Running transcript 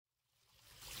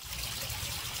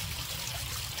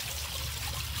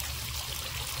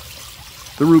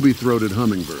The ruby-throated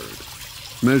hummingbird,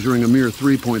 measuring a mere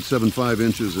 3.75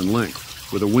 inches in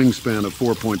length with a wingspan of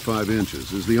 4.5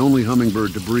 inches, is the only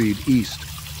hummingbird to breed east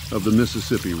of the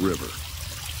Mississippi River.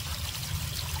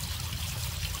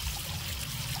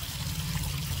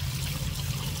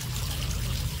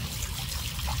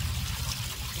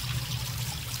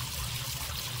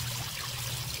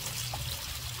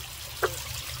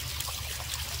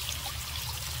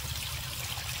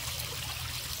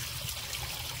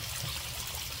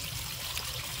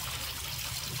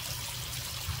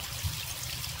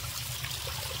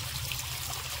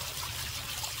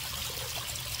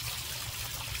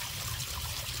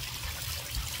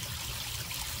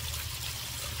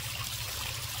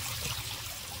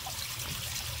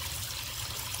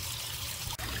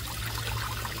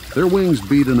 Their wings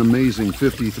beat an amazing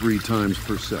 53 times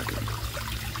per second.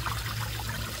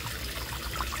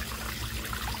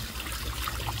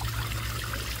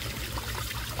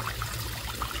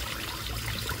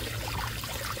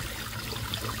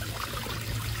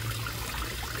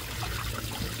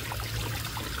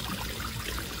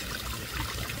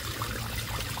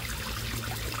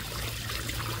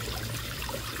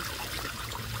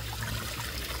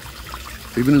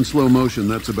 Even in slow motion,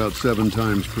 that's about 7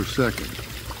 times per second.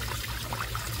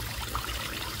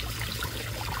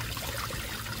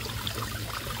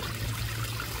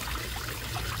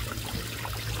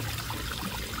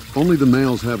 Only the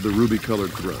males have the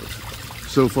ruby-colored throat.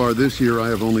 So far this year, I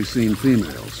have only seen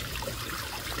females.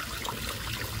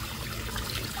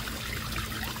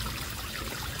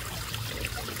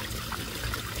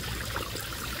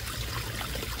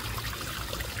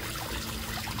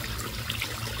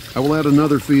 I will add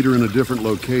another feeder in a different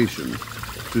location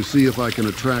to see if I can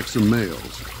attract some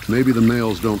males. Maybe the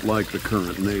males don't like the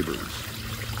current neighbors.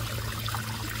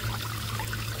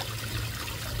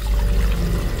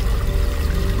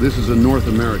 This is a North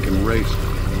American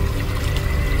racer.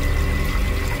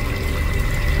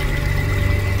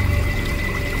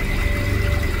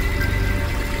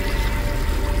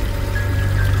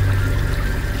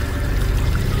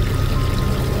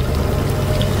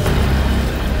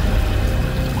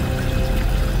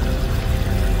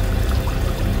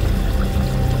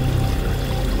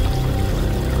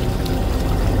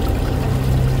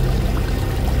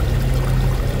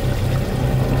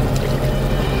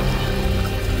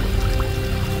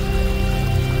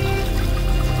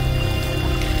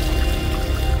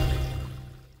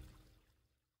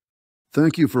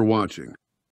 Thank you for watching.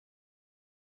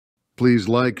 Please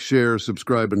like, share,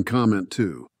 subscribe, and comment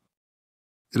too.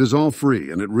 It is all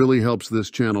free, and it really helps this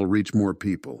channel reach more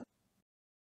people.